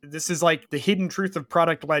This is like the hidden truth of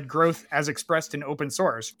product-led growth as expressed in open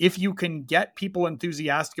source. If you can get people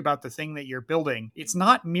enthusiastic about the thing that you're building, it's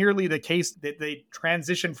not merely the case that they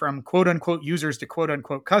transition from quote unquote users to quote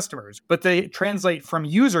unquote customers, but they translate from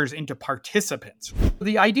users into participants.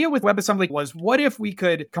 The idea with WebAssembly was, what if we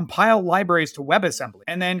could compile libraries to WebAssembly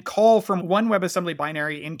and then call from one WebAssembly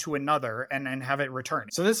binary into another and then have it return?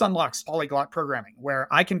 So this unlocks polyglot programming, where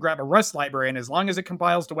I can grab a Rust library, and as long as it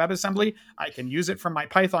compiles to WebAssembly, I can use it from my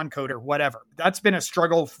Python code or whatever. That's been a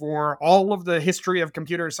struggle for all of the history of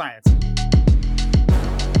computer science.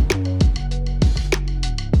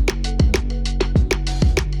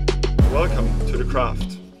 Welcome to The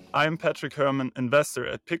Craft. I'm Patrick Herman, investor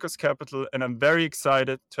at Picos Capital, and I'm very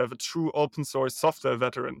excited to have a true open source software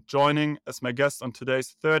veteran joining as my guest on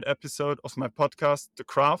today's third episode of my podcast, The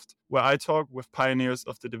Craft, where I talk with pioneers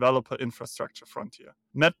of the developer infrastructure frontier.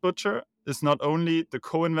 Matt Butcher is not only the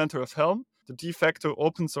co-inventor of Helm, the de facto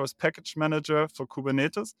open source package manager for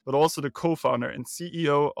Kubernetes, but also the co-founder and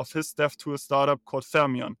CEO of his dev tool startup called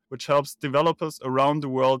Fermyon, which helps developers around the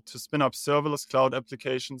world to spin up serverless cloud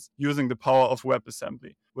applications using the power of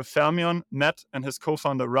WebAssembly. With Fermyon, Matt and his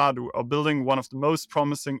co-founder Radu are building one of the most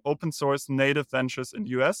promising open source native ventures in the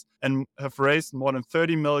US and have raised more than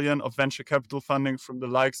 30 million of venture capital funding from the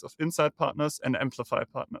likes of Insight Partners and Amplify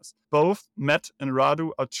Partners. Both Matt and Radu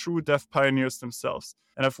are true dev pioneers themselves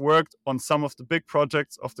and have worked on some of the big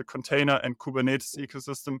projects of the container and Kubernetes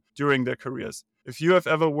ecosystem during their careers. If you have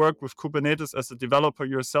ever worked with Kubernetes as a developer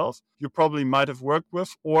yourself, you probably might have worked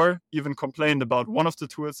with or even complained about one of the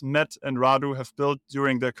tools Matt and Radu have built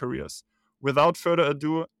during their careers. Without further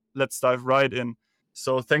ado, let's dive right in.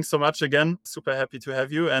 So thanks so much again. Super happy to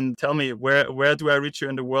have you. And tell me, where do I reach you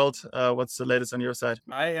in the world? What's the latest on your side?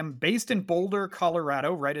 I am based in Boulder,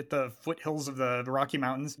 Colorado, right at the foothills of the Rocky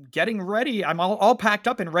Mountains. Getting ready. I'm all packed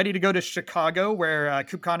up and ready to go to Chicago, where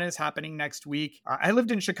KubeCon is happening next week. I lived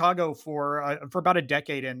in Chicago for about a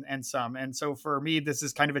decade and some. And so for me, this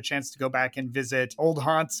is kind of a chance to go back and visit old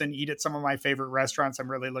haunts and eat at some of my favorite restaurants. I'm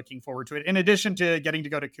really looking forward to it, in addition to getting to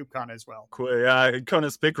go to KubeCon as well. Cool. Yeah, KubeCon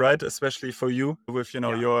is big, right? Especially for you with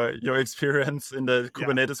your experience in the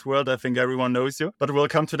Kubernetes world. I think everyone knows you, but we'll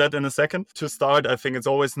come to that in a second. To start, I think it's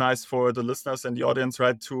always nice for the listeners and the audience,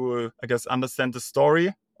 right, to understand the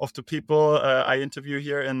story of the people I interview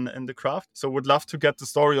here in The Craft. So would love to get the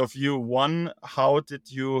story of you. One, how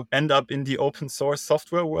did you end up in the open source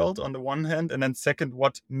software world on the one hand? And then second,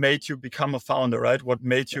 what made you become a founder, right? What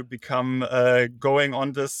made you become going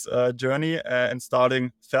on this journey and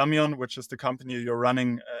starting Fermyon, which is the company you're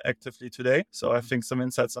running actively today. So I think some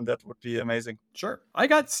insights on that would be amazing. Sure. I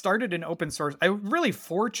got started in open source.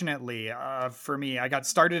 Fortunately for me, I got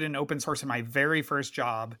started in open source in my very first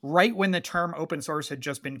job, right when the term open source had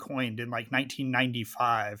just been coined in like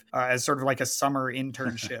 1995 as sort of like a summer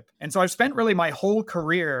internship. And so I've spent really my whole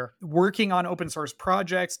career working on open source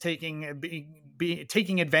projects, taking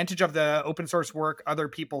advantage of the open source work other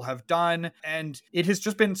people have done. And it has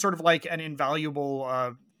just been sort of like an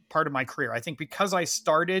invaluable part of my career. I think because I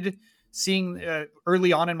started seeing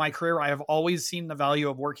early on in my career, I have always seen the value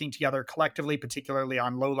of working together collectively, particularly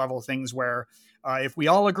on low-level things where if we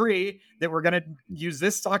all agree that we're going to use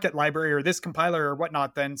this socket library or this compiler or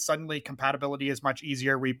whatnot, then suddenly compatibility is much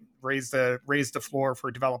easier. We raise the floor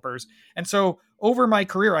for developers. And so over my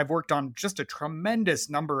career, I've worked on just a tremendous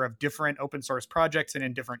number of different open source projects and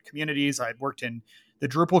in different communities. I've worked in the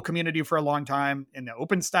Drupal community for a long time, in the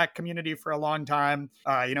OpenStack community for a long time,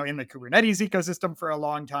 in the Kubernetes ecosystem for a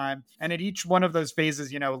long time. And at each one of those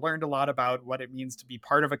phases, learned a lot about what it means to be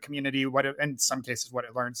part of a community, in some cases, what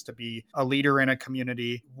it learns to be a leader in a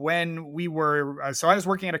community. When we were, so I was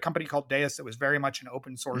working at a company called Deis that was very much an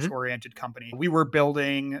open source oriented company. We were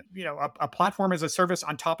building, a platform as a service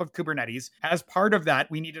on top of Kubernetes. As part of that,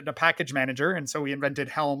 we needed a package manager. And so we invented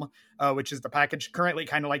Helm, which is the package currently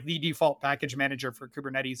kind of like the default package manager for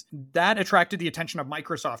Kubernetes. That attracted the attention of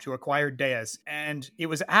Microsoft, who acquired Deis. And it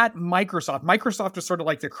was at Microsoft. Microsoft was sort of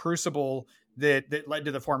like the crucible that led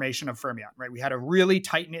to the formation of Fermyon, right? We had a really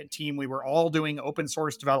tight-knit team. We were all doing open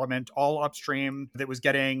source development, all upstream, that was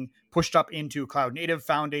getting pushed up into Cloud Native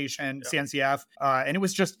Foundation, CNCF. And it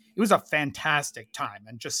was a fantastic time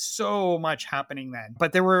and just so much happening then.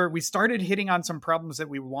 But we started hitting on some problems that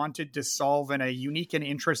we wanted to solve in a unique and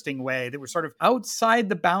interesting way that were sort of outside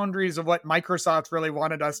the boundaries of what Microsoft really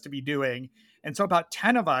wanted us to be doing. And so about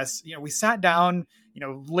 10 of us, we sat down,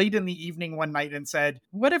 late in the evening one night and said,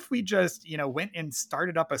 what if we just, went and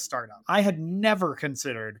started up a startup? I had never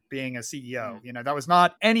considered being a CEO. That was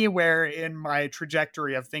not anywhere in my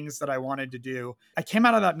trajectory of things that I wanted to do. I came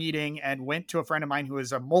out of that meeting and went to a friend of mine who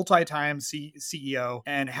was a multi-time CEO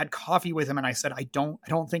and had coffee with him. And I said, I don't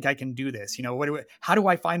think I can do this. How do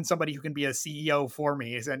I find somebody who can be a CEO for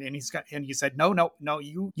me? And he said, no,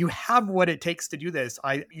 you have what it takes to do this.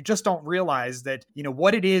 You just don't realize that,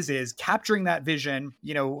 what it is capturing that vision,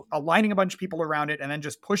 aligning a bunch of people around it, and then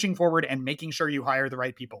just pushing forward and making sure you hire the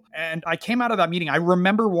right people. And I came out of that meeting. I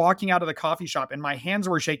remember walking out of the coffee shop and my hands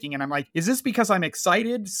were shaking. And I'm like, is this because I'm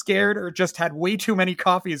excited, scared, or just had way too many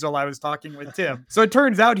coffees while I was talking with Tim? So it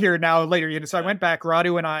turns out here now later, so I went back.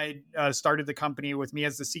 Radu and I started the company with me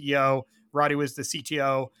as the CEO. Radu was the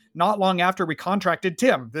CTO. Not long after, we contracted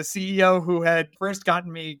Tim, the CEO who had first gotten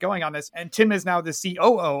me going on this. And Tim is now the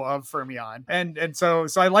COO of Fermyon. And so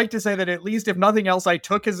I like to say that at least, if nothing else, I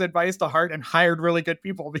took his advice to heart and hired really good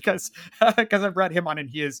people because I brought him on and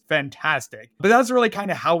he is fantastic. But that's really kind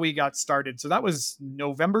of how we got started. So that was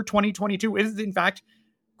November 2022. It is, in fact,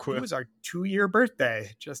 cool. It was our 2-year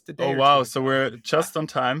birthday just a day. Oh, wow. So we're just on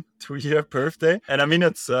time, 2-year birthday. And I mean,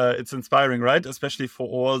 it's inspiring, right? Especially for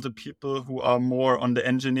all the people who are more on the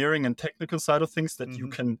engineering and technical side of things, that you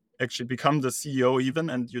can actually become the CEO even,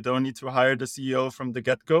 and you don't need to hire the CEO from the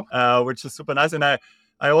get-go, which is super nice. And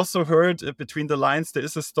I also heard between the lines, there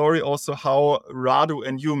is a story also how Radu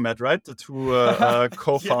and you met, right? The two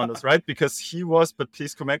co-founders, right? Because he was, but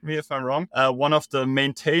please correct me if I'm wrong, one of the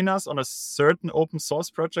maintainers on a certain open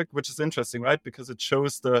source project, which is interesting, right? Because it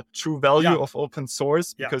shows the true value of open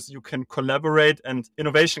source, because you can collaborate and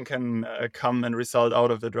innovation can come and result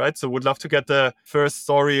out of it, right? So would love to get the first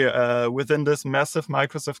story within this massive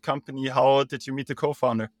Microsoft company. How did you meet the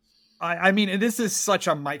co-founder? I mean, this is such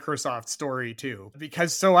a Microsoft story too,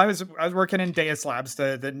 because I was working in Deus Labs,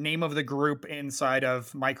 the name of the group inside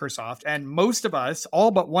of Microsoft, and most of us, all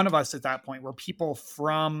but one of us at that point, were people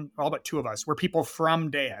from, all but two of us were people from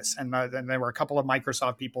Deus, and then there were a couple of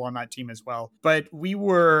Microsoft people on that team as well. But we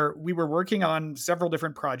were working on several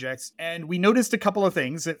different projects, and we noticed a couple of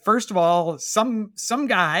things. That first of all, some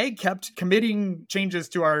guy kept committing changes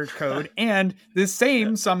to our code, and this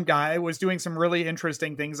same some guy was doing some really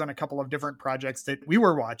interesting things on a couple of different projects that we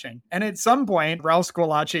were watching. And at some point, Ralph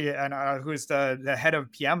Squilacci, and who's the head of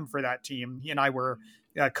PM for that team, he and I were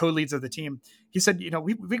co-leads of the team. He said,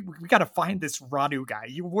 we got to find this Radu guy.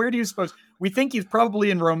 Where do you suppose? We think he's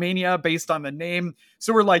probably in Romania based on the name.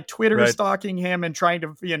 So we're like Twitter stalking him and trying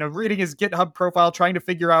to, reading his GitHub profile, trying to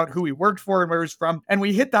figure out who he worked for and where he's from. And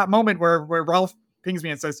we hit that moment where Ralph pings me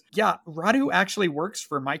and says, yeah, Radu actually works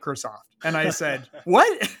for Microsoft. And I said,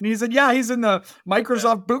 what? And he said, yeah, he's in the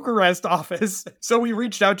Microsoft Bucharest office. So we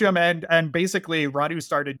reached out to him, and basically Radu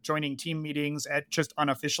started joining team meetings just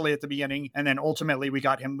unofficially at the beginning. And then ultimately we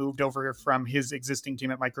got him moved over from his existing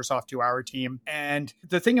team at Microsoft to our team. And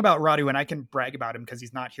the thing about Radu, and I can brag about him because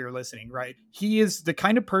he's not here listening, right? He is the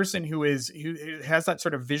kind of person who has that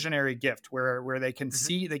sort of visionary gift where they can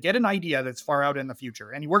see, they get an idea that's far out in the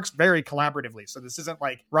future. And he works very collaboratively. So this isn't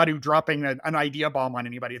like Radu dropping an idea bomb on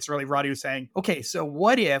anybody. It's really Radu saying, okay, so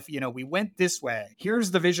what if, we went this way?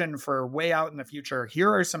 Here's the vision for way out in the future.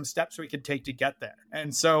 Here are some steps we could take to get there.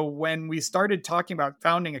 And so when we started talking about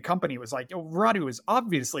founding a company, it was like, Radu is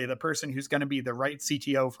obviously the person who's going to be the right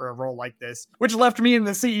CTO for a role like this, which left me in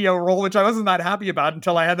the CEO role, which I wasn't that happy about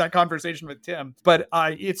until I had that conversation with Tim. But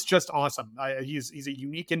it's just awesome. He's a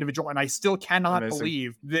unique individual, and I still cannot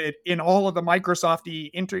believe that in all of the Microsoft-y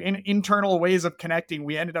internal ways of connecting,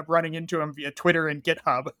 we ended up running into him via Twitter and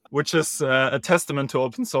GitHub. Which is a testament to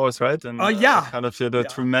open source, right? And kind of the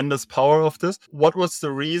tremendous power of this. What was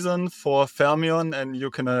the reason for Fermyon? And you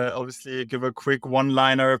can obviously give a quick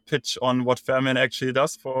one-liner pitch on what Fermyon actually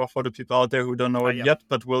does for the people out there who don't know it yet,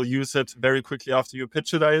 but will use it very quickly after you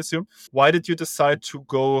pitch it, I assume. Why did you decide to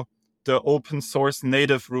go the open source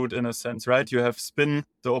native route in a sense, right? You have Spin,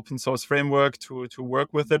 the open source framework to work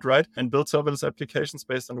with it, right? And build serverless applications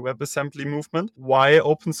based on the WebAssembly movement. Why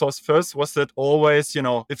open source first? Was that always,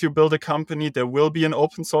 if you build a company, there will be an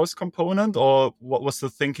open source component, or what was the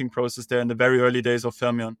thinking process there in the very early days of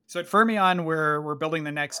Fermyon? So at Fermyon, we're building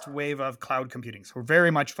the next wave of cloud computing. So we're very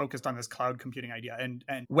much focused on this cloud computing idea. And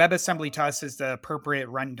WebAssembly to us is the appropriate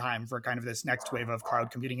runtime for kind of this next wave of cloud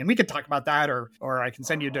computing. And we could talk about that, or I can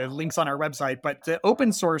send you the links on our website. But the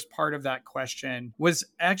open source part of that question was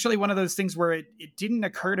actually one of those things where it didn't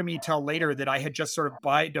occur to me till later that I had just sort of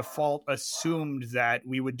by default assumed that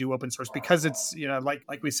we would do open source because it's,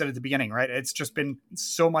 like we said at the beginning, right? It's just been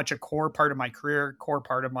so much a core part of my career, core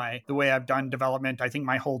part of the way I've done development. I think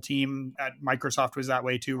my whole team at Microsoft was that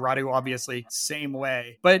way too. Radu, obviously, same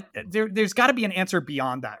way. But there's got to be an answer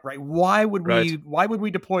beyond that, right? Why would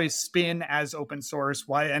we deploy Spin as open source?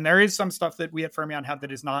 Why? And there is some stuff that we at Fermyon have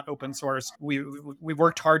that is not open source. We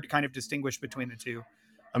worked hard to kind of distinguish between the two.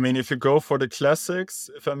 I mean, if you go for the classics,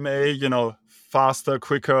 if I may, faster,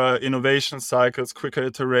 quicker innovation cycles, quicker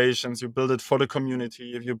iterations, you build it for the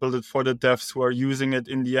community, if you build it for the devs who are using it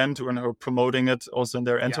in the end and who are promoting it also in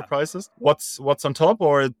their enterprises. What's on top,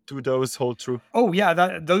 or do those hold true? Oh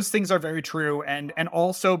yeah, those things are very true. And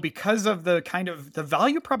also because of the kind of the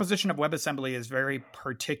value proposition of WebAssembly is very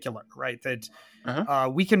particular, right? That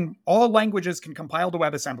all languages can compile to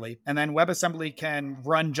WebAssembly, and then WebAssembly can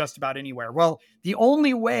run just about anywhere. Well, the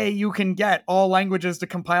only way you can get all languages to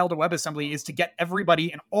compile to WebAssembly is to get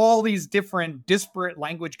everybody in all these different disparate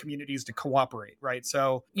language communities to cooperate, right?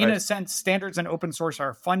 So in a sense, standards and open source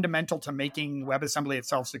are fundamental to making WebAssembly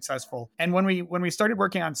itself successful. And when we started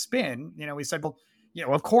working on Spin, we said, well,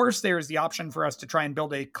 of course, there's the option for us to try and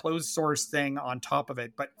build a closed source thing on top of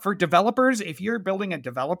it. But for developers, if you're building a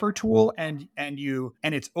developer tool and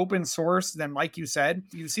it's open source, then like you said,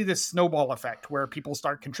 you see this snowball effect where people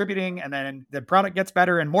start contributing and then the product gets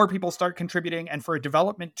better and more people start contributing. And for a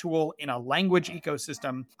development tool in a language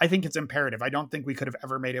ecosystem, I think it's imperative. I don't think we could have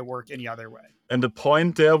ever made it work any other way. And the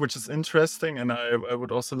point there, which is interesting, and I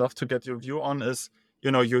would also love to get your view on, is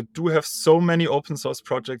you do have so many open source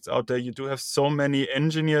projects out there. You do have so many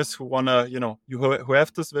engineers who want to, who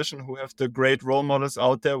have this vision, who have the great role models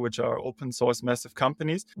out there, which are open source massive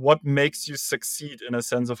companies. What makes you succeed in a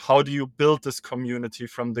sense of how do you build this community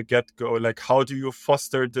from the get-go? Like, how do you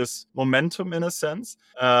foster this momentum in a sense?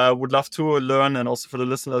 Would love to learn, and also for the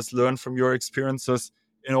listeners, learn from your experiences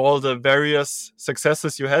in all the various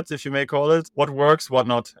successes you had, if you may call it. What works, what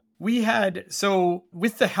not? So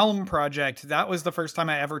with the Helm project, that was the first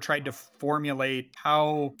time I ever tried to formulate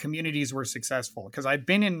how communities were successful. Because I've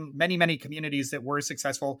been in many, many communities that were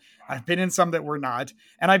successful. I've been in some that were not.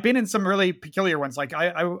 And I've been in some really peculiar ones. Like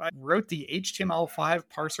I wrote the HTML5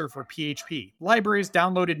 parser for PHP. Libraries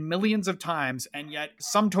downloaded millions of times, and yet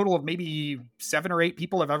some total of maybe 7 or 8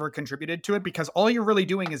 people have ever contributed to it because all you're really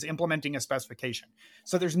doing is implementing a specification.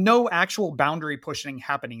 So there's no actual boundary pushing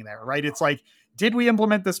happening there, right? It's like, did we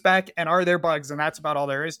implement the spec and are there bugs? And that's about all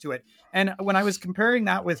there is to it. And when I was comparing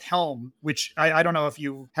that with Helm, which I don't know if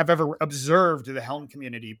you have ever observed the Helm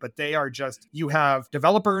community, but they are just, you have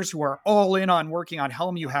developers who are all in on working on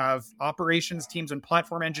Helm. You have operations teams and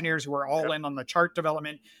platform engineers who are all in on the chart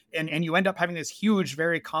development. And you end up having this huge,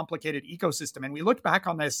 very complicated ecosystem. And we looked back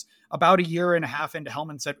on this about a year and a half into Helm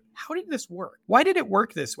and said, how did this work? Why did it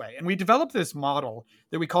work this way? And we developed this model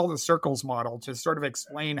that we call the circles model to sort of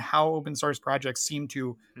explain how open source projects seem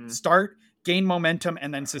to start, gain momentum,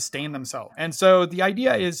 and then sustain themselves. And so the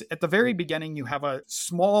idea is at the very beginning, you have a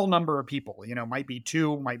small number of people, might be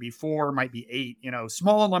 2, might be 4, might be 8,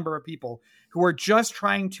 small number of people who are just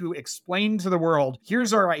trying to explain to the world,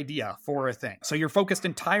 here's our idea for a thing. So you're focused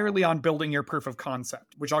entirely on building your proof of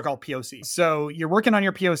concept, which I'll call POC. So you're working on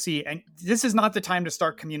your POC, and this is not the time to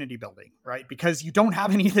start community building, right? Because you don't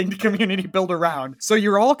have anything to community build around. So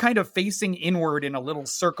you're all kind of facing inward in a little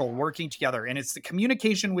circle, working together. And it's the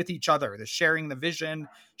communication with each other, the sharing the vision,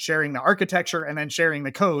 sharing the architecture, and then sharing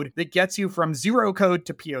the code that gets you from zero code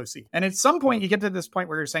to POC. And at some point, you get to this point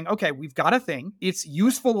where you're saying, okay, we've got a thing. It's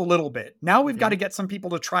useful a little bit. Now we've got to get some people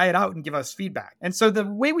to try it out and give us feedback. And so the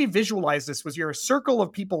way we visualized this was you're a circle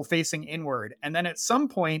of people facing inward. And then at some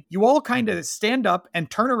point, you all kind of stand up and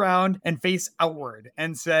turn around and face outward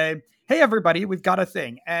and say, hey, everybody, we've got a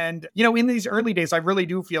thing. And, in these early days, I really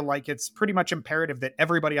do feel like it's pretty much imperative that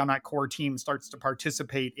everybody on that core team starts to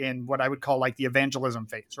participate in what I would call like the evangelism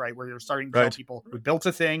phase, right? Where you're starting to tell people, we built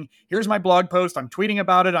a thing. Here's my blog post. I'm tweeting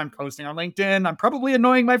about it. I'm posting on LinkedIn. I'm probably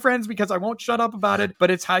annoying my friends because I won't shut up about it,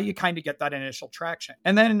 but it's how you kind of get that initial traction.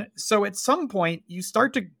 And then, so at some point, you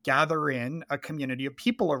start to gather in a community of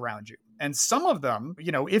people around you. And some of them,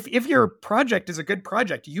 if your project is a good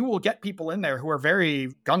project, you will get people in there who are very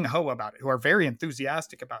gung-ho about it, who are very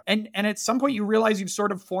enthusiastic about it. And at some point you realize you've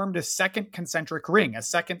sort of formed a second concentric ring, a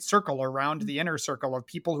second circle around the inner circle of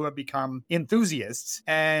people who have become enthusiasts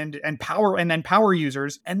and power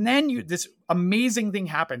users. And then this amazing thing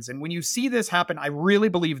happens. And when you see this happen, I really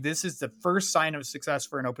believe this is the first sign of success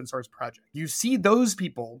for an open source project. You see those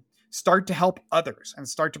people start to help others and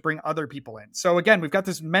start to bring other people in. So again, we've got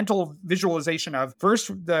this mental visualization of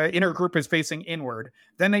first the inner group is facing inward,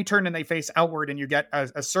 then they turn and they face outward, and you get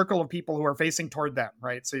a circle of people who are facing toward them,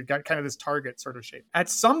 right? So you've got kind of this target sort of shape. At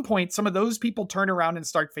some point, some of those people turn around and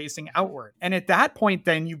start facing outward. And at that point,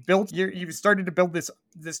 then you've started to build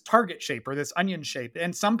this target shape or this onion shape.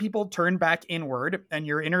 And some people turn back inward, and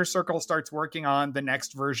your inner circle starts working on the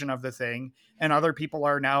next version of the thing. And other people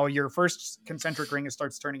are now your first concentric ring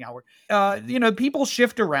starts turning outward. People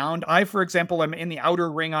shift around. I, for example, am in the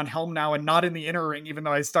outer ring on Helm now and not in the inner ring, even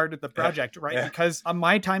though I started the project, right? Yeah. Because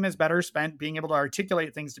my time is better spent being able to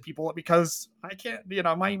articulate things to people, because I can't,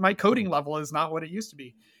 my coding level is not what it used to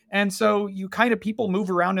be. And so you kind of, people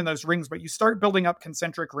move around in those rings, but you start building up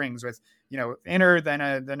concentric rings with, inner, then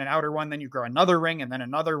an outer one, then you grow another ring and then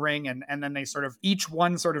another ring. And then they sort of, each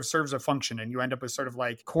one sort of serves a function, and you end up with sort of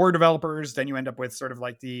like core developers. Then you end up with sort of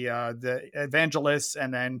like the evangelists,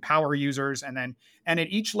 and then power users. And at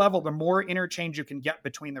each level, the more interchange you can get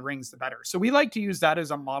between the rings, the better. So we like to use that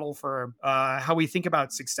as a model for how we think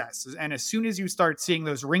about success. And as soon as you start seeing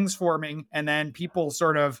those rings forming, and then people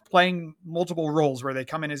sort of playing multiple roles where they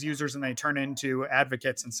come in as users and they turn into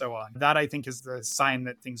advocates and so on, that I think is the sign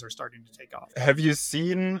that things are starting to take off. Have you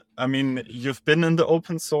seen, you've been in the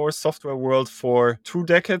open source software world for 2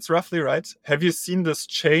 decades roughly, right? Have you seen this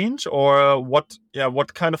change, or what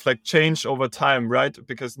kind of like change over time, right?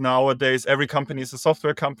 Because nowadays every company is a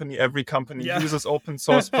software company, every company uses open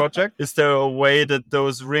source project. Is there a way that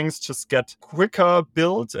those rings just get quicker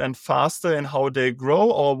built and faster in how they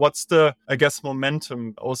grow? Or what's the, I guess,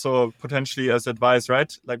 momentum also potentially as advice,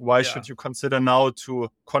 right? Like why should you consider now to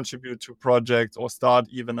contribute to a project or start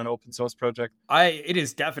even an open source project? It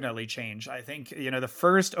has definitely changed. I think, the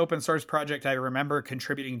first open source project I remember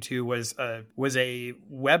contributing to was a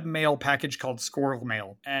webmail package called Squirrel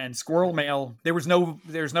Mail. And Squirrel Mail, there's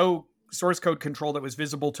no source code control that was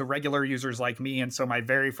visible to regular users like me. And so my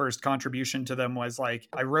very first contribution to them was like,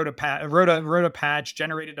 I wrote a patch,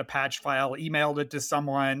 generated a patch file, emailed it to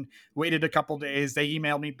someone, waited a couple days. They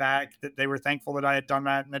emailed me back that they were thankful that I had done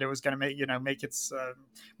that and that it was going to make its,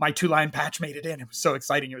 my 2-line patch made it in. It was so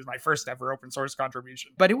exciting. It was my first ever open source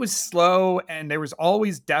contribution, but it was slow. And there was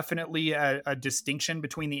always definitely a distinction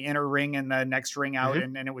between the inner ring and the next ring out.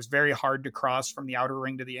 Mm-hmm. And it was very hard to cross from the outer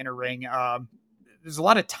ring to the inner ring. There's a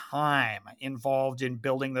lot of time involved in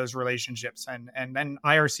building those relationships. And then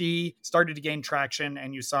IRC started to gain traction,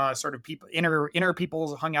 and you saw sort of people, inner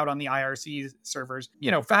people hung out on the IRC servers.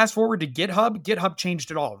 Fast forward to GitHub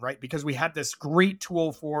changed it all, right? Because we had this great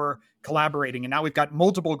tool for collaborating, and now we've got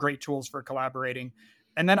multiple great tools for collaborating.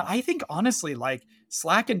 And then I think, honestly, like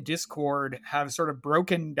Slack and Discord have sort of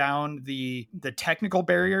broken down the technical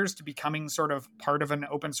barriers to becoming sort of part of an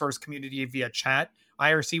open source community via chat.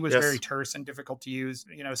 IRC was very terse and difficult to use.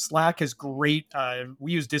 Slack is great.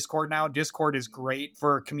 We use Discord now. Discord is great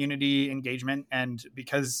for community engagement, and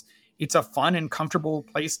because it's a fun and comfortable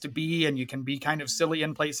place to be, and you can be kind of silly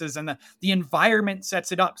in places, and the environment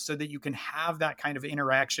sets it up so that you can have that kind of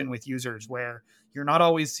interaction with users where you're not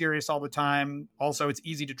always serious all the time. Also, it's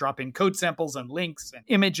easy to drop in code samples and links and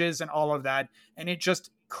images and all of that. And it just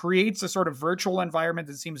creates a sort of virtual environment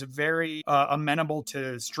that seems very amenable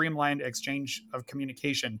to streamlined exchange of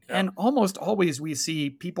communication. Yeah. And almost always we see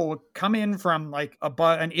people come in from like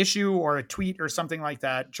an issue or a tweet or something like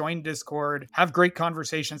that, join Discord, have great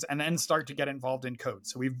conversations, and then start to get involved in code.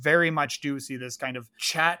 So we very much do see this kind of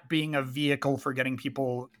chat being a vehicle for getting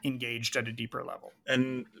people engaged at a deeper level.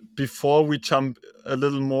 And before we jump a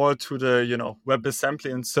little more to the,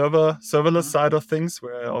 WebAssembly and serverless side of things,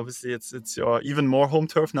 where obviously it's your even more home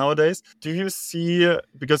turf nowadays. Do you see,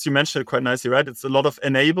 because you mentioned it quite nicely, right? It's a lot of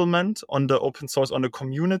enablement on the open source, on the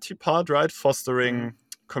community part, right? Fostering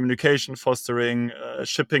communication, fostering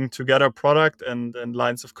shipping together product and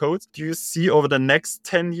lines of code. Do you see over the next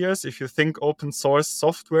 10 years, if you think open source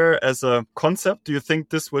software as a concept, do you think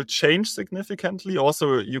this will change significantly?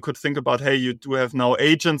 Also, you could think about, hey, you do have now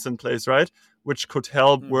agents in place, right? Which could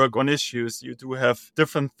help work on issues. You do have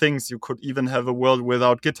different things. You could even have a world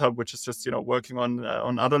without GitHub, which is just, working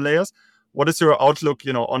on other layers. What is your outlook,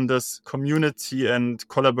 on this community and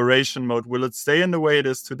collaboration mode? Will it stay in the way it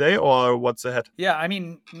is today, or what's ahead? Yeah, I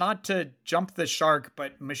mean, not to jump the shark,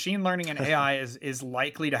 but machine learning and AI is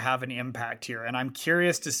likely to have an impact here. And I'm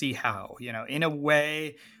curious to see how, in a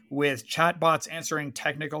way with chatbots answering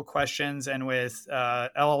technical questions and with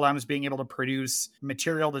LLMs being able to produce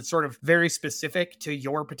material that's sort of very specific to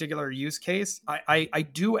your particular use case, I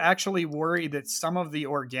do actually worry that some of the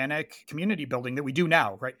organic community building that we do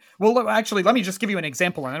now, right? Well, actually, let me just give you an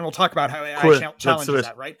example and then we'll talk about how AI challenges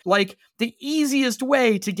that, right? Like the easiest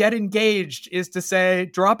way to get engaged is to say,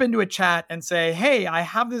 drop into a chat and say, hey, I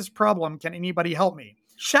have this problem. Can anybody help me?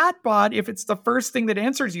 Chatbot, if it's the first thing that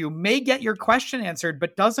answers you, may get your question answered,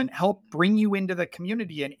 but doesn't help bring you into the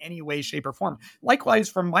community in any way, shape, or form. Likewise,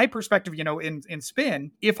 from my perspective, in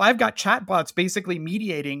Spin, if I've got chatbots basically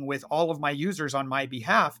mediating with all of my users on my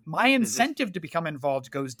behalf, my incentive to become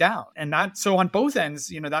involved goes down. And so on both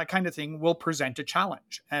ends, that kind of thing will present a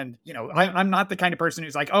challenge. And, I'm not the kind of person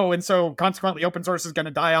who's like, oh, and so consequently open source is going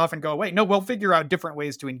to die off and go away. No, we'll figure out different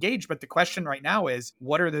ways to engage. But the question right now is,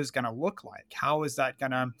 what are those going to look like? How is that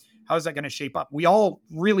going to shape up? We all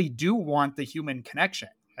really do want the human connection,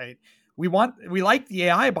 right? We like the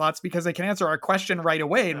AI bots because they can answer our question right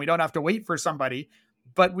away and we don't have to wait for somebody.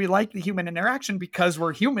 But we like the human interaction because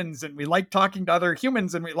we're humans and we like talking to other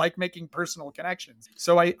humans and we like making personal connections.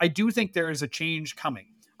 So I do think there is a change coming.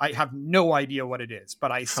 I have no idea what it is,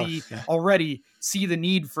 but I already see the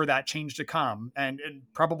need for that change to come. And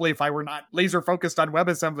probably if I were not laser focused on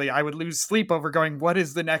WebAssembly, I would lose sleep over going, what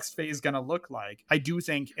is the next phase going to look like? I do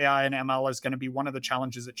think AI and ML is going to be one of the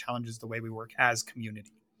challenges that challenges the way we work as community.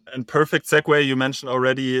 And perfect segue, you mentioned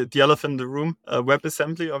already the elephant in the room,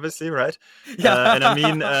 WebAssembly, obviously, right? Yeah. And I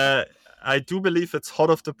mean, I do believe it's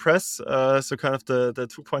hot off the press. So kind of the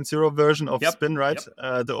 2.0 version of Spin, right?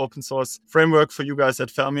 The open source framework for you guys at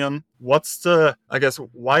Fermyon.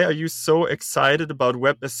 Why are you so excited about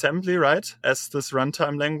WebAssembly, right? As this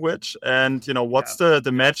runtime language? And, what's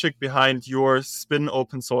the magic behind your Spin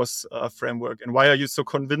open source framework? And why are you so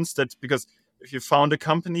convinced that, because if you found a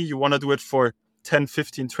company, you want to do it for 10,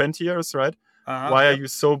 15, 20 years, right? Why are you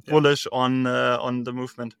so bullish on the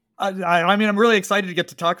movement? I mean, I'm really excited to get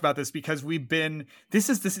to talk about this because this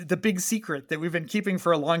is the big secret that we've been keeping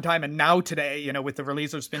for a long time. And now today, with the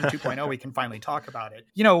release of Spin 2.0, we can finally talk about it.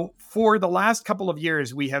 For the last couple of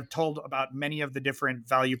years, we have told about many of the different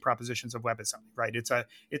value propositions of WebAssembly, right?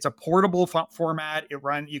 It's a portable format.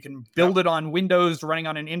 You can build it on Windows, running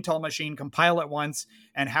on an Intel machine, compile it once,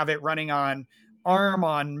 and have it running on ARM,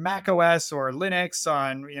 on Mac OS or Linux,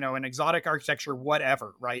 on an exotic architecture,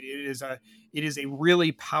 whatever, right? It is a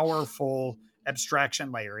really powerful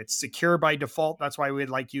abstraction layer. It's secure by default. That's why we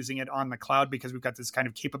like using it on the cloud, because we've got this kind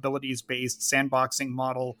of capabilities-based sandboxing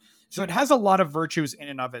model. So it has a lot of virtues in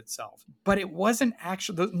and of itself. But it wasn't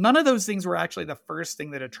actually, none of those things were actually the first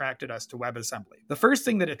thing that attracted us to WebAssembly. The first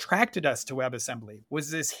thing that attracted us to WebAssembly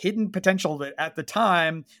was this hidden potential that at the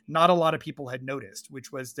time, not a lot of people had noticed,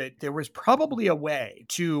 which was that there was probably a way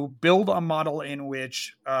to build a model in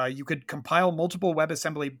which you could compile multiple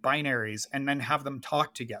WebAssembly binaries and then have them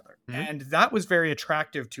talk together. Mm-hmm. And that was very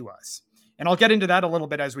attractive to us. And I'll get into that a little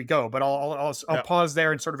bit as we go, but I'll pause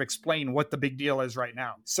there and sort of explain what the big deal is right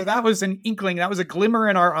now. So that was an inkling. That was a glimmer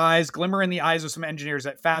in our eyes, glimmer in the eyes of some engineers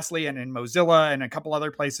at Fastly and in Mozilla and a couple other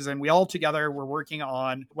places. And we all together were working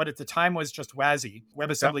on what at the time was just WASI,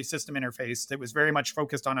 WebAssembly System Interface, that was very much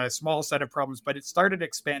focused on a small set of problems, but it started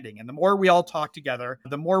expanding. And the more we all talked together,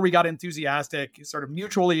 the more we got enthusiastic, sort of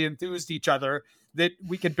mutually enthused each other, that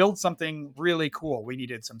we could build something really cool. We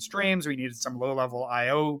needed some streams, we needed some low-level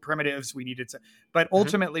I/O primitives, but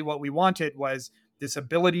ultimately what we wanted was this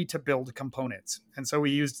ability to build components. And so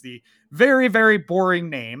we used the very, very boring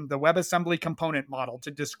name, the WebAssembly component model,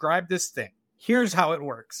 to describe this thing. Here's how it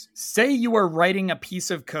works. Say you are writing a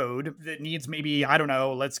piece of code that needs maybe, I don't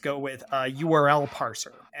know, let's go with a URL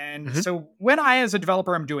parser. And so when I, as a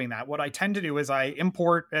developer, am doing that, what I tend to do is I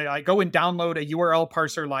go and download a URL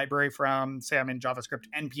parser library from, say I'm in JavaScript,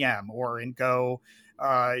 NPM, or in Go,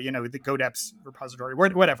 the GoDeps repository,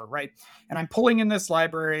 whatever, right? And I'm pulling in this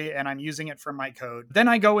library and I'm using it from my code. Then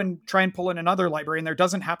I go and try and pull in another library and there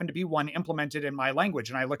doesn't happen to be one implemented in my language.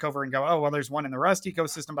 And I look over and go, oh, well, there's one in the Rust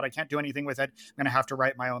ecosystem, but I can't do anything with it. I'm going to have to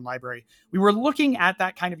write my own library. We were looking at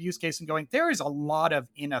that kind of use case and going, there is a lot of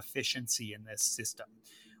inefficiency in this system.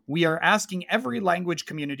 We are asking every language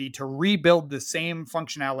community to rebuild the same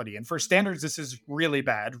functionality. And for standards, this is really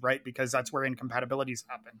bad, right? Because that's where incompatibilities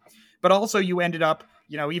happen. But also you ended up,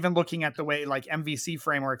 even looking at the way like MVC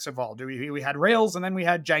frameworks evolved. We had Rails and then we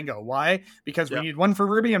had Django. Why? Because we need one for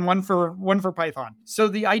Ruby and one for Python. So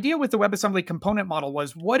the idea with the WebAssembly component model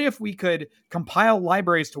was, what if we could compile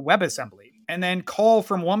libraries to WebAssembly and then call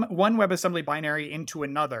from one WebAssembly binary into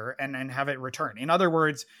another and then have it return. In other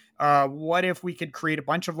words, what if we could create a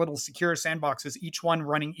bunch of little secure sandboxes, each one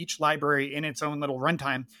running each library in its own little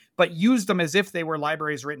runtime, but use them as if they were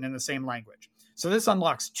libraries written in the same language? So this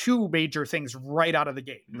unlocks two major things right out of the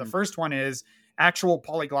gate. The first one is actual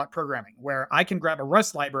polyglot programming, where I can grab a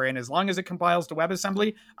Rust library, and as long as it compiles to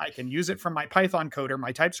WebAssembly, I can use it from my Python code or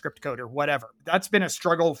my TypeScript code or whatever. That's been a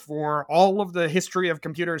struggle for all of the history of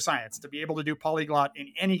computer science. To be able to do polyglot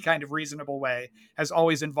in any kind of reasonable way has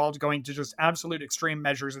always involved going to just absolute extreme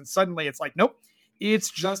measures, and suddenly it's like, nope,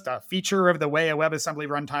 it's just a feature of the way a WebAssembly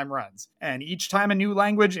runtime runs. And each time a new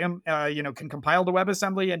language can compile to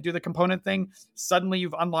WebAssembly and do the component thing, suddenly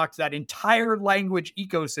you've unlocked that entire language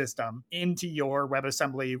ecosystem into your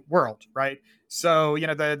WebAssembly world, right? So,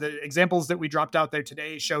 the examples that we dropped out there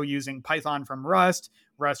today show using Python from Rust,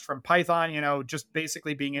 Rust from Python, just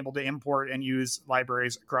basically being able to import and use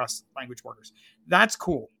libraries across language borders. That's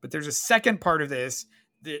cool. But there's a second part of this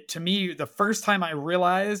that, to me, the first time I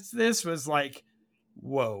realized this was like,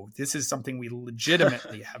 whoa, this is something we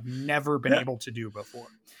legitimately have never been able to do before.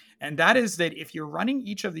 And that is that if you're running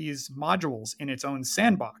each of these modules in its own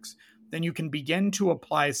sandbox, then you can begin to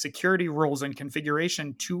apply security rules and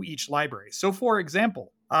configuration to each library. So for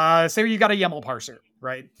example, say you got a YAML parser,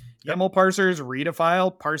 right? Yep. YAML parsers read a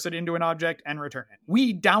file, parse it into an object, and return it.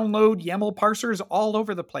 We download YAML parsers all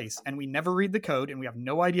over the place, and we never read the code, and we have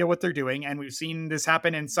no idea what they're doing. And we've seen this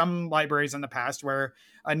happen in some libraries in the past where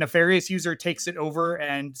a nefarious user takes it over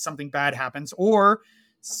and something bad happens, or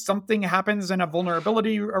something happens and a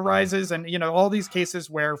vulnerability arises. And, all these cases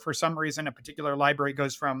where for some reason a particular library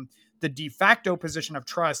goes from the de facto position of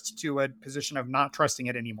trust to a position of not trusting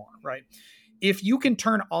it anymore, right? If you can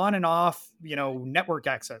turn on and off, network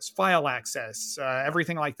access, file access,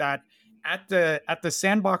 everything like that at the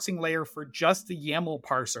sandboxing layer for just the YAML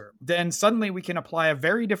parser, then suddenly we can apply a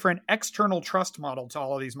very different external trust model to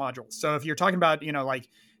all of these modules. So if you're talking about, like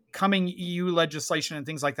coming EU legislation and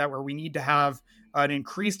things like that, where we need to have an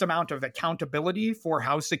increased amount of accountability for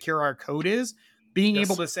how secure our code is, being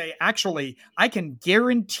able to say, actually, I can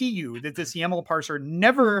guarantee you that this YAML parser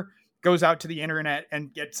never goes out to the internet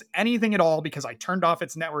and gets anything at all because I turned off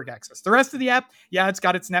its network access. The rest of the app, it's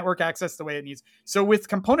got its network access the way it needs. So with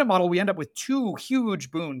component model, we end up with two huge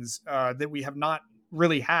boons that we have not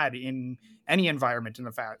really had in any environment in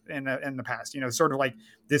the past. Sort of like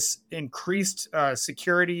this increased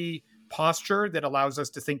security posture that allows us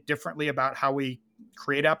to think differently about how we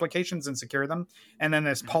create applications and secure them. And then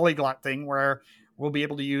this polyglot thing where we'll be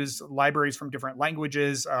able to use libraries from different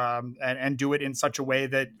languages and do it in such a way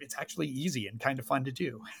that it's actually easy and kind of fun to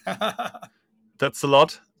do. That's a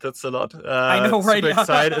lot. I know,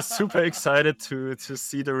 right? Super excited to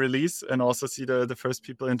see the release and also see the first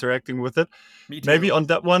people interacting with it. Me too. Maybe on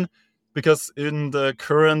that one, because in the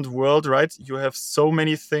current world, right, you have so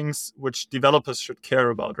many things which developers should care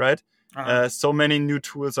about, right? Uh-huh. So many new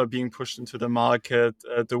tools are being pushed into the market.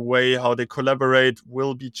 The way how they collaborate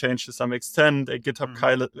will be changed to some extent. A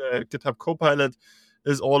GitHub Copilot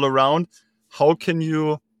is all around. How can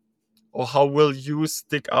you, or how will you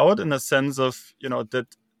stick out in a sense of, that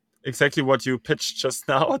exactly what you pitched just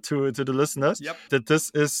now to the listeners, that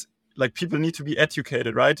this is like people need to be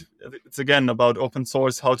educated, right? It's again about open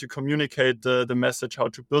source, how to communicate the message, how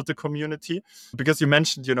to build the community. Because you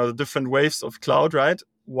mentioned, the different waves of cloud, right?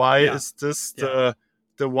 Why is this the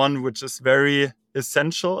one which is very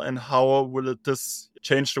essential, and how will this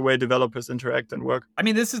change the way developers interact and work? I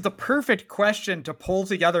mean, this is the perfect question to pull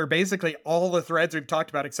together basically all the threads we've talked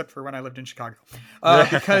about, except for when I lived in Chicago.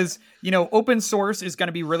 Because, open source is going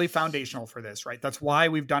to be really foundational for this, right? That's why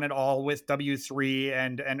we've done it all with W3.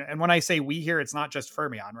 And when I say we here, it's not just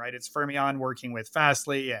Fermyon, right? It's Fermyon working with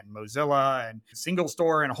Fastly and Mozilla and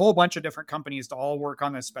SingleStore and a whole bunch of different companies to all work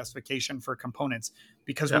on this specification for components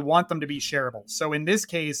because we want them to be shareable. So in this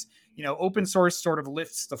case, open source sort of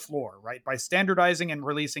lifts the floor, right? By standardizing and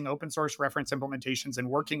releasing open source reference implementations and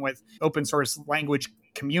working with open source language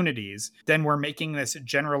communities, then we're making this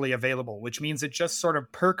generally available, which means it just sort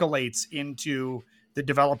of percolates into the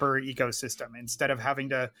developer ecosystem. Instead of having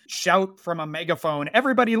to shout from a megaphone,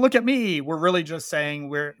 everybody look at me, we're really just saying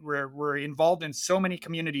we're involved in so many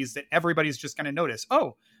communities that everybody's just going to notice,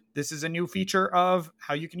 oh, this is a new feature of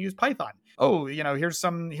how you can use Python. Oh, here's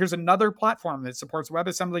another platform that supports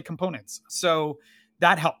WebAssembly components. So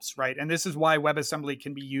that helps, right? And this is why WebAssembly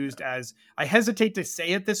can be used as, I hesitate to say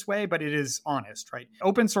it this way, but it is honest, right?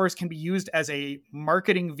 Open source can be used as a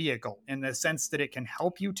marketing vehicle in the sense that it can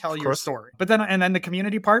help you tell your story. But then the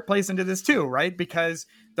community part plays into this too, right? Because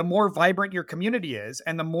the more vibrant your community is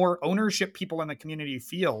and the more ownership people in the community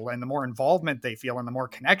feel and the more involvement they feel and the more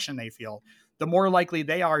connection they feel, the more likely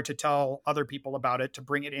they are to tell other people about it, to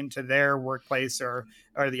bring it into their workplace or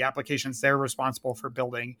the applications they're responsible for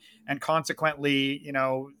building. And consequently,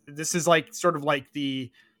 this is like sort of like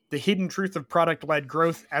the hidden truth of product-led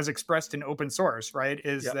growth as expressed in open source, right?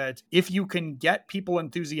 Is that if you can get people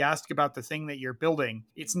enthusiastic about the thing that you're building,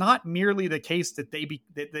 it's not merely the case that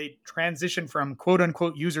they transition from quote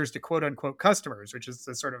unquote users to quote unquote customers, which is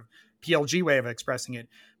the sort of PLG way of expressing it,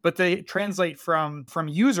 but they translate from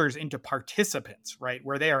users into participants, right?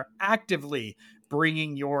 Where they are actively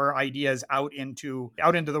bringing your ideas out into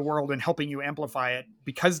the world and helping you amplify it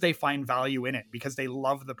because they find value in it, because they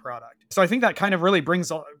love the product. So I think that kind of really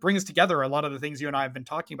brings together a lot of the things you and I have been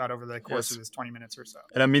talking about over the course of this 20 minutes or so.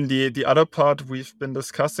 And I mean, the other part we've been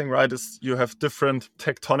discussing, right, is you have different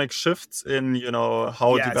tectonic shifts in,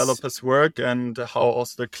 how developers work and how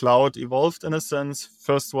also the cloud evolved in a sense.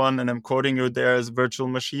 First one, and I'm quoting you there, is virtual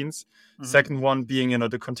machines. Mm-hmm. Second one being,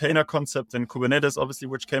 the container concept and Kubernetes, obviously,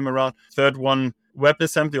 which came around. Third one,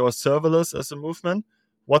 WebAssembly or serverless as a movement.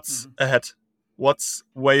 What's ahead? What's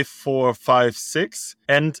wave 4, 5, 6?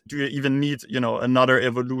 And do you even need, another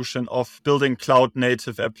evolution of building cloud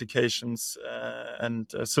native applications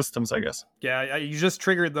and systems, I guess? Yeah, you just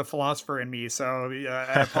triggered the philosopher in me. So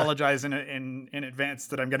I apologize in advance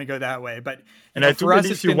that I'm going to go that way. But I do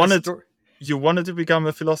believe you wanted to become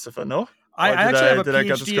a philosopher, no? I actually have a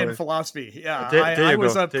PhD in philosophy. Yeah, I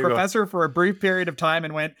was a professor for a brief period of time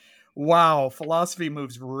and went, wow, philosophy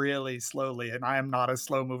moves really slowly, and I am not a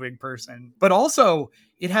slow-moving person. But also,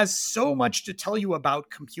 it has so much to tell you about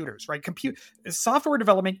computers, right? Software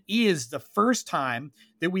development is the first time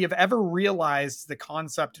that we have ever realized the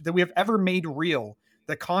concept, that we have ever made real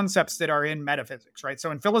the concepts that are in metaphysics, right?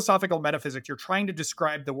 So in philosophical metaphysics, you're trying to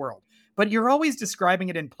describe the world, but you're always describing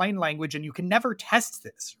it in plain language, and you can never test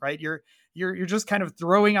this, right? You're just kind of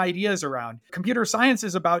throwing ideas around. Computer science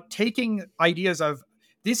is about taking ideas of,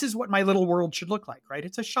 this is what my little world should look like, right?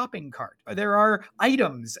 It's a shopping cart. There are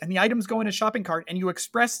items, and the items go in a shopping cart, and you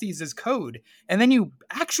express these as code, and then you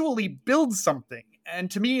actually build something.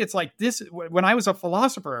 And to me, it's like this, when I was a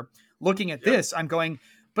philosopher looking at this, I'm going,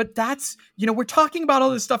 but that's, we're talking about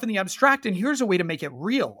all this stuff in the abstract, and here's a way to make it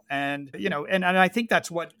real. And, and I think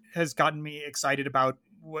that's what has gotten me excited about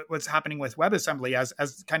what's happening with WebAssembly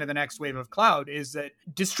as kind of the next wave of cloud, is that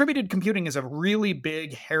distributed computing is a really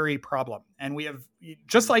big, hairy problem. And we have,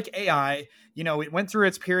 just like AI, it went through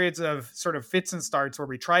its periods of sort of fits and starts where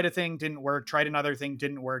we tried a thing, didn't work, tried another thing,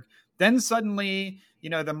 didn't work. Then suddenly, the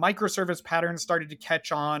microservice patterns started to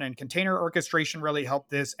catch on, and container orchestration really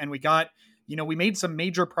helped this. And we got, we made some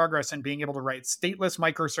major progress in being able to write stateless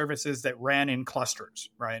microservices that ran in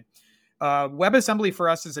clusters, right? WebAssembly for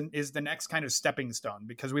us is the next kind of stepping stone,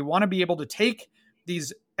 because we want to be able to take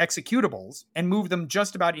these executables and move them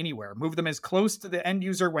just about anywhere. Move them as close to the end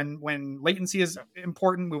user when latency is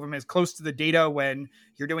important. Move them as close to the data when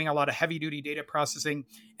you're doing a lot of heavy duty data processing.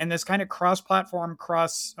 And this kind of cross-platform,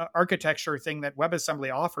 cross-architecture thing that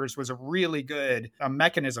WebAssembly offers was a really good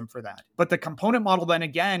mechanism for that. But the component model then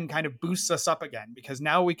again kind of boosts us up again, because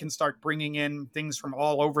now we can start bringing in things from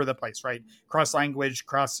all over the place, right? Cross-language,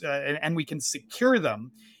 and we can secure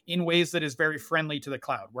them in ways that is very friendly to the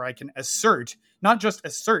cloud, where I can not just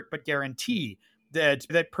assert, but guarantee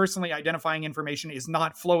that personally identifying information is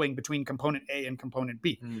not flowing between component A and component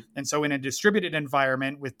B. And so in a distributed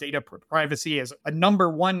environment with data privacy as a number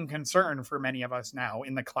one concern for many of us now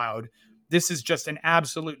in the cloud, this is just an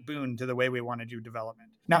absolute boon to the way we want to do development.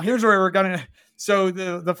 Now, here's where we're going to... So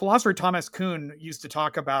the philosopher Thomas Kuhn used to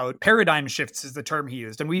talk about paradigm shifts is the term he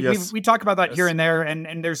used. And we talk about that here and there.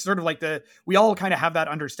 And there's sort of like we all kind of have that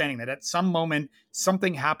understanding that at some moment,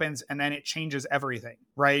 something happens and then it changes everything,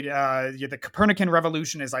 right? The Copernican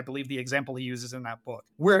revolution is, I believe, the example he uses in that book,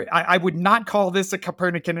 where I would not call this a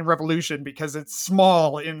Copernican revolution because it's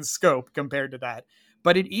small in scope compared to that.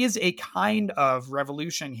 But it is a kind of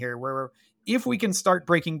revolution here where if we can start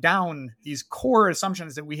breaking down these core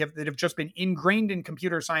assumptions that have just been ingrained in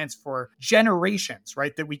computer science for generations,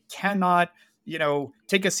 right? That we cannot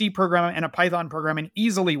take a C program and a Python program and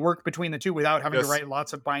easily work between the two without having to write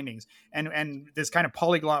lots of bindings, and this kind of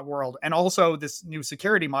polyglot world. And also this new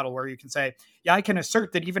security model where you can say, yeah, I can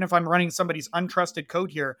assert that even if I'm running somebody's untrusted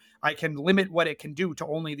code here, I can limit what it can do to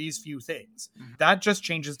only these few things. That just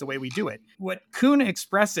changes the way we do it. What Kuhn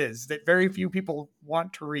expresses that very few people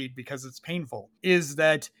want to read because it's painful is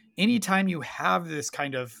that anytime you have this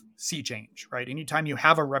kind of sea change, right? Anytime you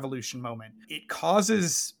have a revolution moment, it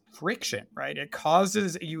causes friction, right? It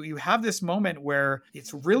causes you have this moment where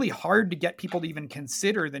it's really hard to get people to even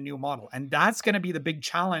consider the new model. And that's going to be the big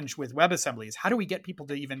challenge with WebAssembly is how do we get people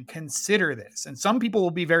to even consider this? And some people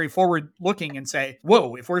will be very forward looking and say,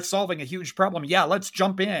 whoa, if we're solving a huge problem, yeah, let's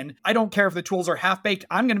jump in. I don't care if the tools are half baked.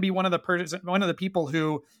 I'm going to be one of the people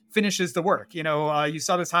who finishes the work. You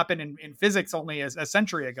saw this happen in physics only a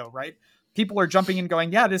century ago, right? People are jumping in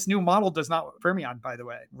going, yeah, this new model does not, fermion, by the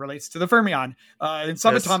way, relates to the fermion in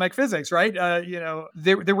subatomic physics, right?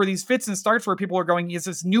 There were these fits and starts where people are going, yes,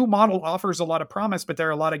 this new model offers a lot of promise, but there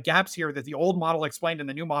are a lot of gaps here that the old model explained and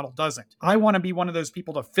the new model doesn't. I want to be one of those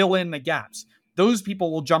people to fill in the gaps. Those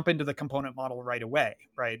people will jump into the component model right away,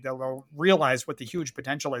 right? They'll realize what the huge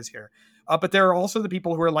potential is here. But there are also the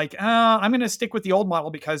people who are like, I'm going to stick with the old model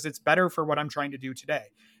because it's better for what I'm trying to do today.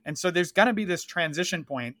 And so there's going to be this transition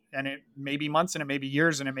point, and it may be months and it may be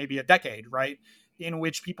years and it may be a decade, right? In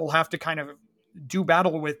which people have to kind of do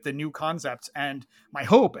battle with the new concepts. And my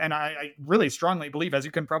hope, and I really strongly believe, as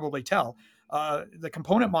you can probably tell, the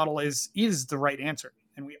component model is the right answer.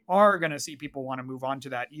 And we are going to see people want to move on to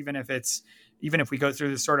that, even if we go through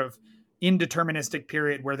this sort of indeterministic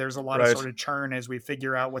period where there's a lot of sort of churn as we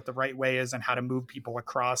figure out what the right way is and how to move people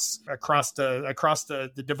across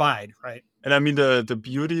the divide, right? And I mean, the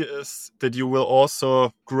beauty is that you will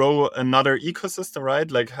also grow another ecosystem,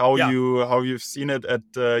 right? Like how you've seen it at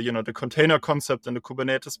the container concept and the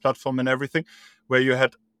Kubernetes platform and everything, where you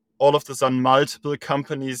had all of the sudden multiple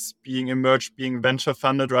companies being emerged, being venture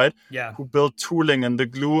funded, right? Yeah. Who built tooling and the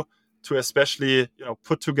glue to especially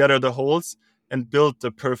put together the holes and build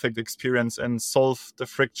the perfect experience and solve the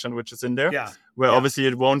friction which is in there. Yeah. Where obviously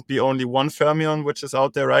it won't be only one fermion which is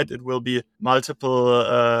out there, right? It will be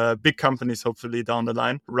multiple big companies, hopefully down the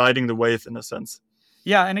line, riding the wave in a sense.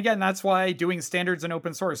 Yeah, and again, that's why doing standards and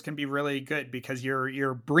open source can be really good because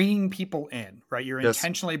you're bringing people in, right? You're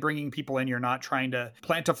intentionally bringing people in. You're not trying to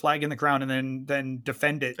plant a flag in the ground and then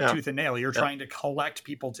defend it tooth and nail. You're trying to collect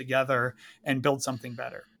people together and build something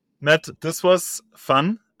better. Matt, this was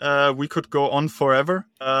fun. We could go on forever.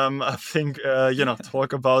 I think,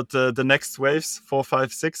 talk about the next waves, 4,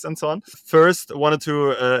 5, 6, and so on. First, I wanted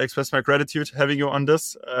to express my gratitude having you on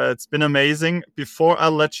this. It's been amazing. Before I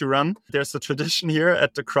let you run, there's a tradition here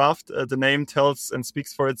at the craft. The name tells and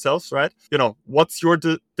speaks for itself, right? What's your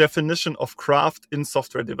definition of craft in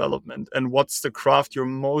software development? And what's the craft you're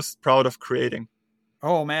most proud of creating?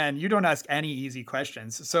 Oh man, you don't ask any easy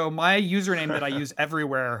questions. So my username that I use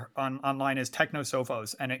everywhere online is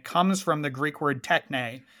Technosophos, and it comes from the Greek word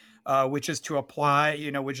techne, which is to apply,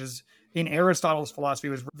 which is in Aristotle's philosophy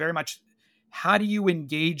was very much how do you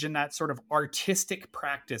engage in that sort of artistic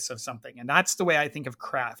practice of something? And that's the way I think of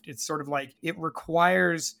craft. It's sort of like it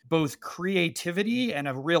requires both creativity and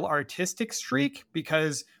a real artistic streak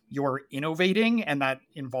because you're innovating and that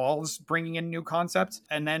involves bringing in new concepts.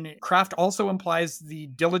 And then craft also implies the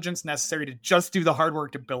diligence necessary to just do the hard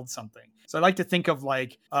work to build something. So I like to think of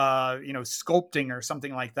like, sculpting or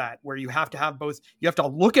something like that, where you have to have both. You have to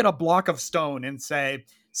look at a block of stone and say,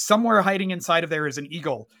 somewhere hiding inside of there is an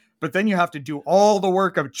eagle. But then you have to do all the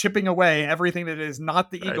work of chipping away everything that is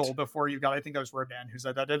not the eagle before you got, I think that was Rodin who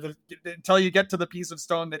said that, until you get to the piece of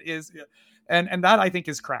stone that is, and that I think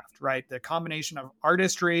is craft, right? The combination of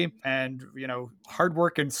artistry and, hard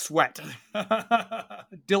work and sweat.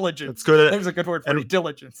 Diligence. That's good. There's a good word for it.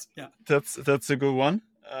 Diligence. Yeah. That's a good one.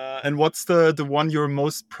 And what's the one you're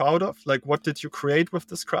most proud of? Like, what did you create with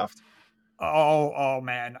this craft? Oh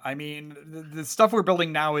man. I mean, the stuff we're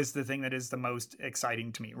building now is the thing that is the most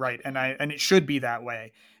exciting to me, right? And it should be that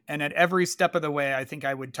way. And at every step of the way, I think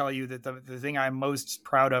I would tell you that the thing I'm most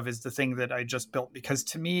proud of is the thing that I just built. Because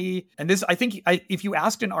to me, and this, I think if you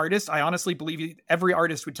asked an artist, I honestly believe every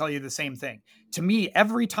artist would tell you the same thing. To me,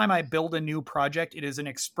 every time I build a new project, it is an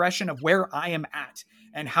expression of where I am at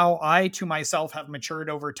and how I to myself have matured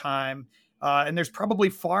over time. And there's probably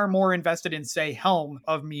far more invested in, say, Helm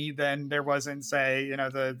of me than there was in, say,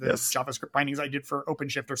 the JavaScript bindings I did for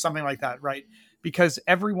OpenShift or something like that, right? Because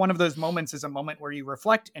every one of those moments is a moment where you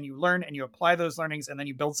reflect and you learn and you apply those learnings and then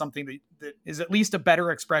you build something that is at least a better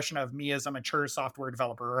expression of me as a mature software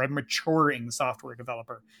developer or a maturing software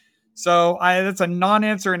developer. So that's a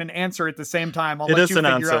non-answer and an answer at the same time. I'll It let is you an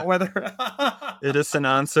figure answer. out whether It is an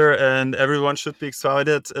answer, and everyone should be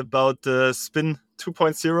excited about the Spin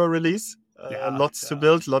 2.0 release. Lots to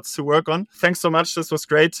build, lots to work on. Thanks so much. This was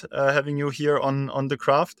great having you here on the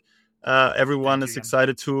craft. Everyone is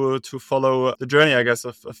excited to follow the journey, I guess,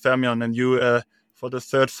 of Fermion and you for the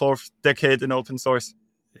third, fourth decade in open source.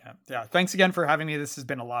 Yeah. Thanks again for having me. This has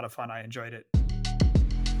been a lot of fun. I enjoyed it.